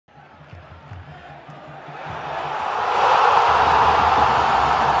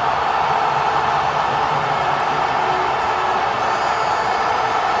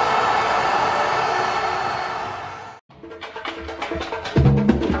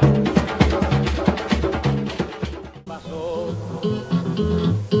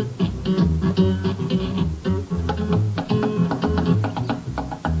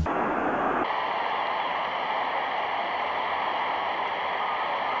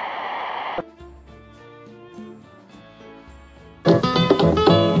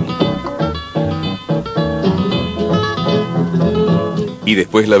Y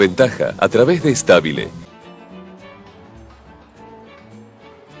después la ventaja a través de Stabile.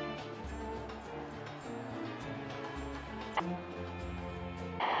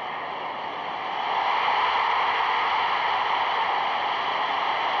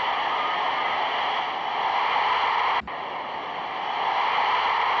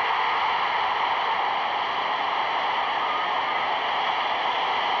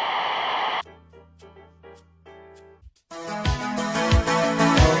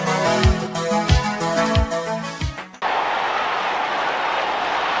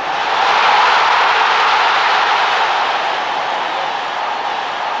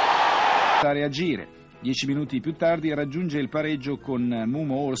 A reagire. 10 minuti più tardi raggiunge il pareggio con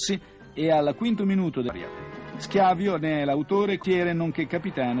Mumo Orsi e al quinto minuto dell'aria. Schiavio ne è l'autore, chiere nonché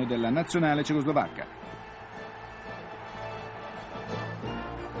capitano della nazionale cecoslovacca.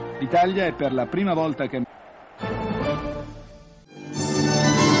 L'Italia è per la prima volta che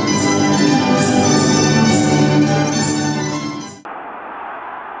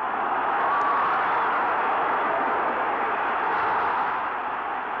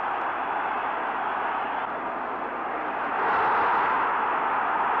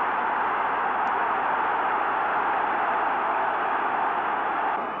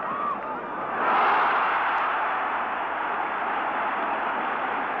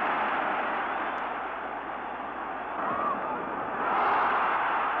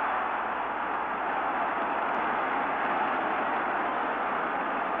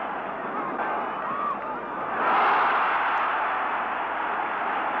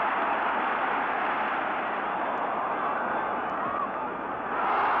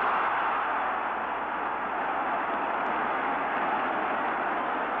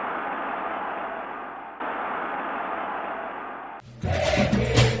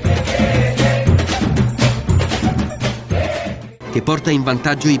che porta in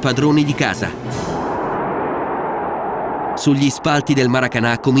vantaggio i padroni di casa. Sugli spalti del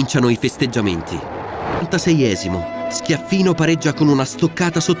Maracanã cominciano i festeggiamenti. 96esimo, Schiaffino pareggia con una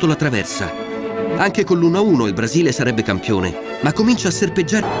stoccata sotto la traversa. Anche con l'1-1 il Brasile sarebbe campione, ma comincia a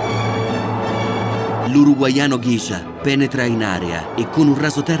serpeggiare. L'uruguaiano Ghiscia penetra in area e con un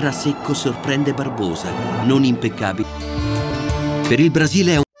rasoterra secco sorprende Barbosa, non impeccabile. Per il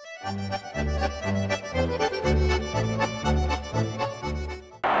Brasile è un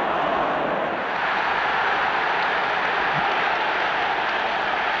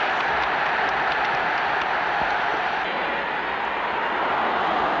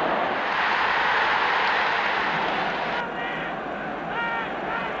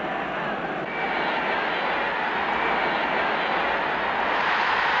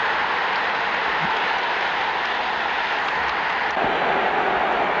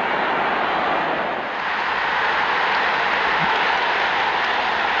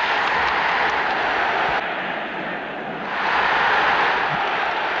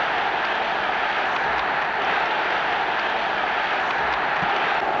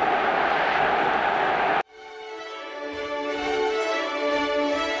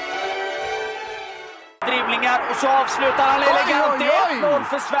dribblingar och så avslutar han elegant. 1-0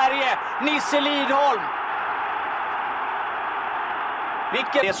 för Sverige. Nisse Lidholm.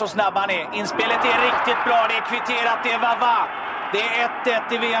 Vilket är så snabb han är. Inspelet är riktigt bra. Det är kvitterat. Det är Vava. Det är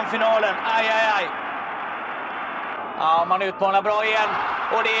 1-1 i VM-finalen. Aj, aj, aj. Ja, man utmanar bra igen.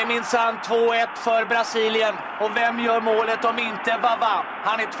 Och det är minsann 2-1 för Brasilien. Och vem gör målet om inte Vava?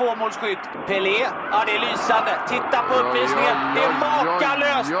 Han är tvåmålsskytt. Pelé, ja det är lysande. Titta på uppvisningen. Det är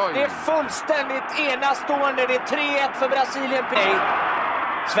makalöst. Det är fullständigt enastående. Det är 3-1 för Brasilien.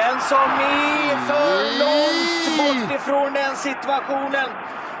 Svensson är för långt bort ifrån den situationen.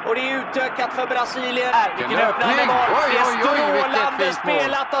 Och det är utökat för Brasilien. Vilken öppnande boll. Det är strålande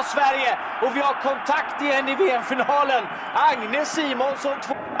spelat av Sverige. Och vi har kontakt igen i VM-finalen. Agne Simonsson.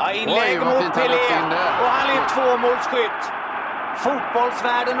 Ja, inlägg mot Pelé. Och han är tvåmålsskytt.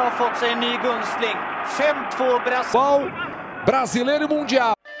 Fotbollsvärlden har fått sig en ny gunstling. 5-2 Brasil. Brasileiro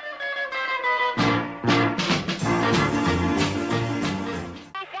Mundial.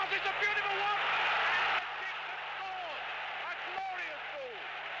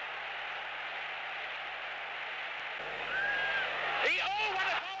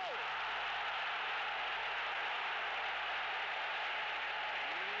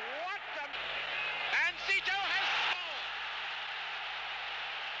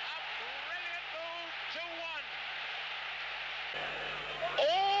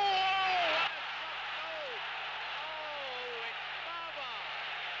 Oh!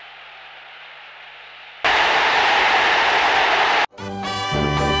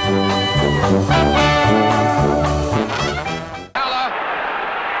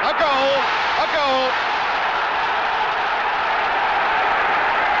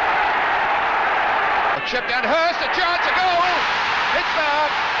 chipped and Hurst, a chance, a goal! It's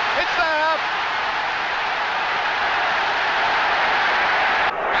there! It's there!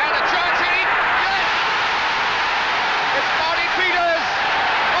 And a chance here! Yes! It's Martin Peters!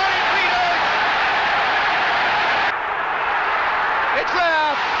 Martin Peters! It's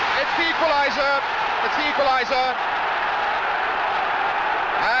there! It's the equaliser! It's the equaliser!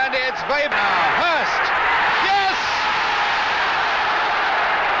 And it's Weber! Hurst! Yes!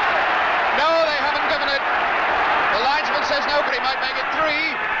 No, they haven't given it. The linesman says no, but he might make it 3.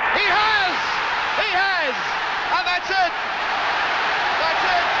 He has! He has! And that's it! That's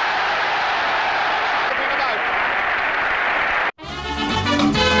it! Bring him out.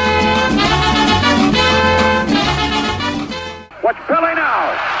 Watch Pele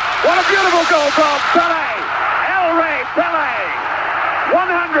now. What a beautiful goal from Pele. El Rey Pele.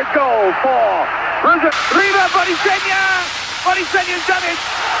 100 goals for Brazil. Riva Borisenia. Borisenia's done it.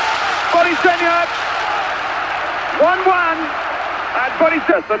 Borisenia. 1-1. And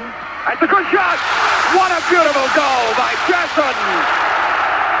Borisenia. It's a good shot. What a beautiful goal by Jason.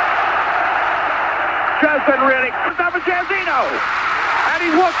 Jason really comes up with Jairzinho. And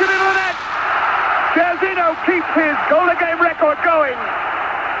he's walked it into the net. Jairzinho keeps his goal-a-game record going.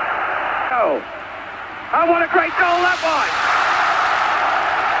 Oh, what a great goal that was.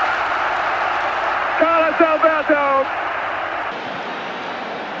 Carlos Alberto.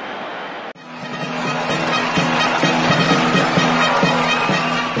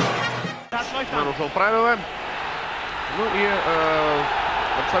 Нарушил правила. Ну и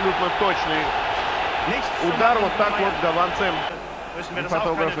абсолютно точный удар. Вот так вот голландцы,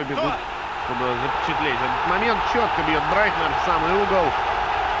 фотографы бегут, чтобы запечатлеть этот момент. Четко бьет Брайтнер в самый угол.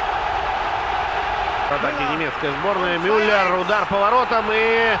 В атаке немецкая сборная. Мюллер, удар поворотом,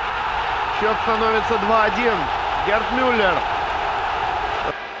 и счет становится 2-1. Герд Мюллер.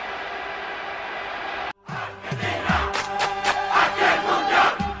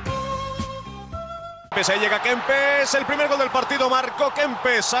 Ahí llega Kempes, el primer gol del partido marcó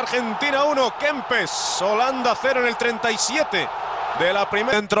Kempes, Argentina 1, Kempes, Holanda 0 en el 37 de la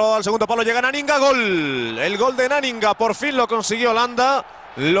primera. Dentro al segundo palo llega Nanninga, gol, el gol de Nanninga, por fin lo consiguió Holanda,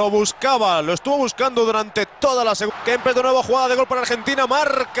 lo buscaba, lo estuvo buscando durante toda la segunda. Kempes de nuevo, jugada de gol para Argentina,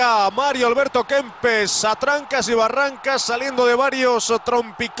 marca Mario Alberto Kempes, a trancas y barrancas, saliendo de varios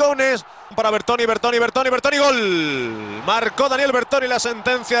trompicones. Para Bertoni, gol. Marcó Daniel Bertoni la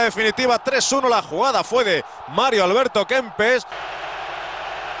sentencia definitiva, 3-1. La jugada fue de Mario Alberto Kempes.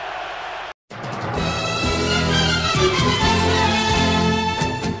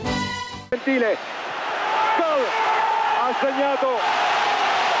 Gentile. Gol. Ha segnato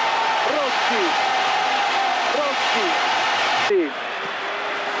Rossi. Sì.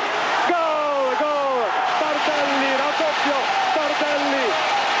 Gol. Tardelli, raddoppio. Tardelli.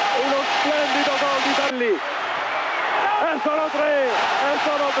 Uno splendido gol di Tardelli. E sono tre.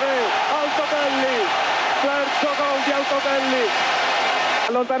 Altobelli. Terzo gol di Altobelli.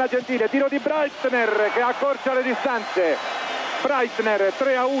 Allontana Gentile, tiro di Breitner che accorcia le distanze. Breitner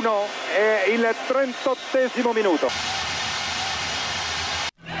 3-1 e il 38esimo minuto.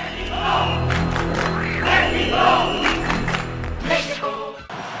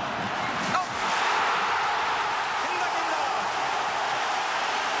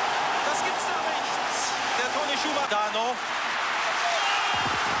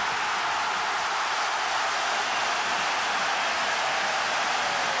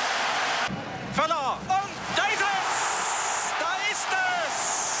 Völler und da ist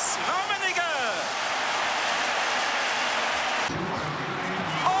es! Rummenigge!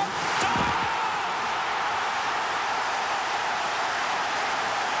 Und Tor!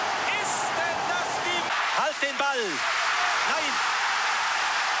 Ist denn das die... Halt den Ball! Nein!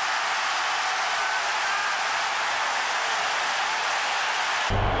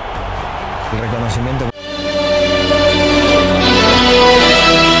 El reconocimiento.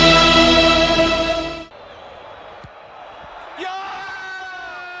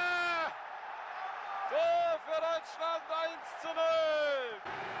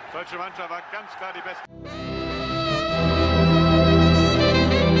 Deutsche Mannschaft war ganz klar die beste.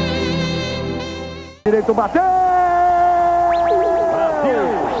 Direito bateu!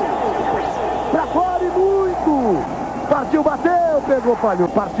 Pra fora e muito! Partiu, bateu, pegou, falhou.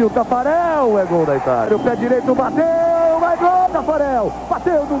 Partiu Tafarel, é gol da Itália. O pé direito bateu, é gol, Tafarel.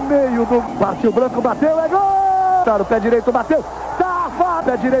 Bateu no meio do... Partiu Branco, bateu, é gol! O pé direito bateu. Tafa,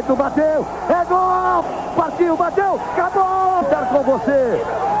 pé direito bateu. É gol! Partiu, bateu, acabou! Quero com você.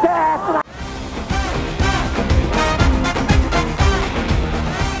 Tetra!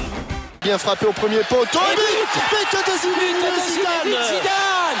 Bien frappé au premier poteau. But de Zidane.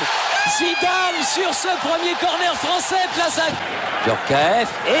 Zidane sur ce premier corner français, place à Djorkaeff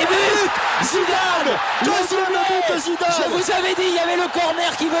et but. Zidane, deuxième but de Zidane. Je vous avais dit, il y avait le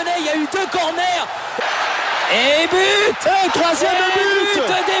corner qui venait, il y a eu 2 corners. Et but. Et troisième but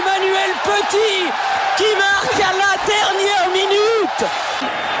d'Emmanuel Petit qui marque à la dernière minute.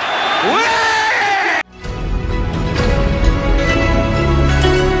 Ouais.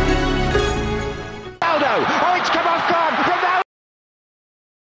 Oh, it's come off guard. Ronaldo.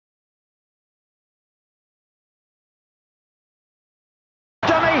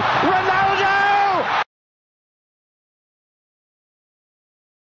 Dummy. Ronaldo.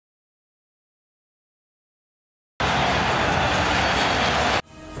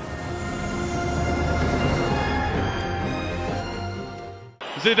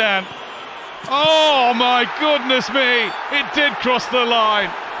 Zidane. Oh my goodness me! It did cross the line.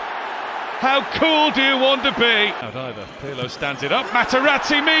 How cool do you want to be? Not either. Pirlo stands it up.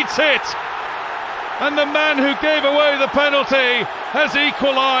 Materazzi meets it. And the man who gave away the penalty has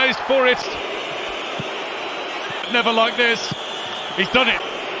equalised for it. Never like this. He's done it.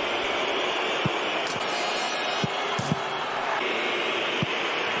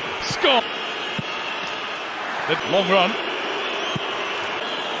 Scott. The long run.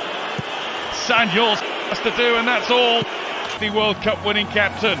 Samuels has to do, and that's all. The World Cup winning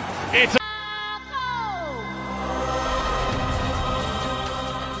captain. It's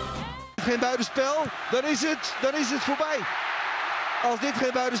geen buitenspel, dan is het voorbij. Als dit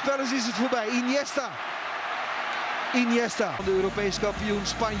geen buitenspel is het voorbij. Iniesta, de Europese kampioen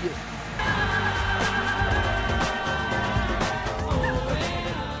Spanje.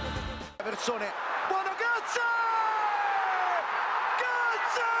 Persone. Buono Götze!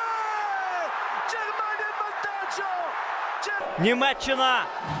 Götze! Germania in vantaggio! Німеччина.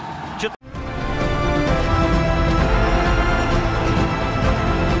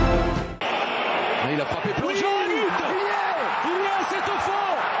 Il a frappé plongeon. Il y est, c'est au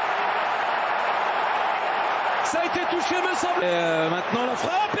fond. Ça a été touché, me semble. Maintenant la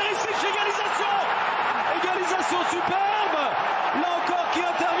frappe, Perisic, égalisation superbe. Là encore qui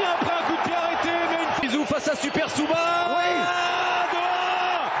intervient après un coup de pied arrêté, mais une Bisou face à Super Souba. Oui. 2-1.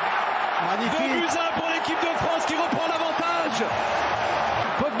 Magnifique. 2-1 pour l'équipe de France qui reprend l'avantage.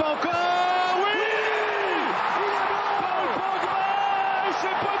 Pogba encore. Oui. Pogba,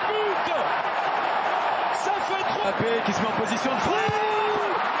 c'est pas de but. Ça fait trop. Mbappé qui se met en position de frappe.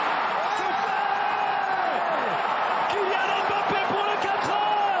 C'est fait. Kylian Mbappé pour le 4-1.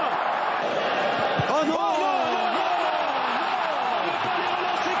 Oh non, non. On ne peut pas les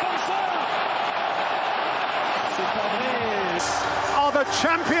relancer comme ça. C'est pas vrai. Are the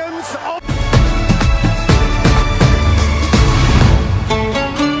champions of...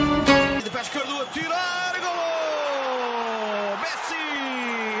 Pescador tirar, gol! Messi,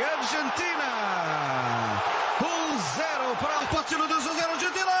 Argentina! 1-0 para o Portillo 2-0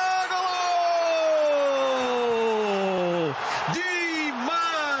 Argentina! Gol! Di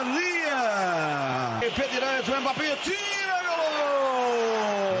Maria! Pé direito, Mbappé tira, gol!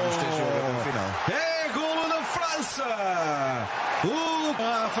 É golo da França!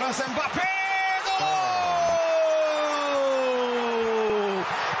 A França, Mbappé!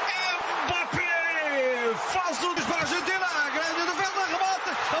 Faz o para a Argentina, grande defesa,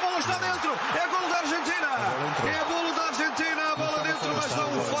 remate, a bola está dentro, é golo da Argentina, é golo da Argentina, a bola dentro, mas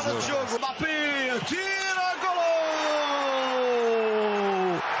não fora de jogo. Mbappé, tira, golo!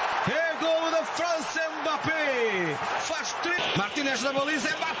 É golo da França, Mbappé, faz 3. Martínez na baliza,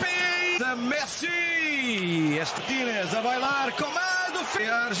 Mbappé, Messi, Martínez a bailar, comando,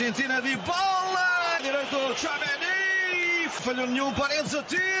 a Argentina de bola, direito, Tchouaméni, falhou nenhum, Paredes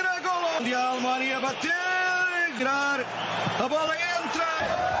atira, golo! Mundial, Maria bateu. A bola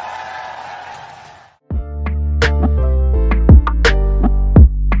entra!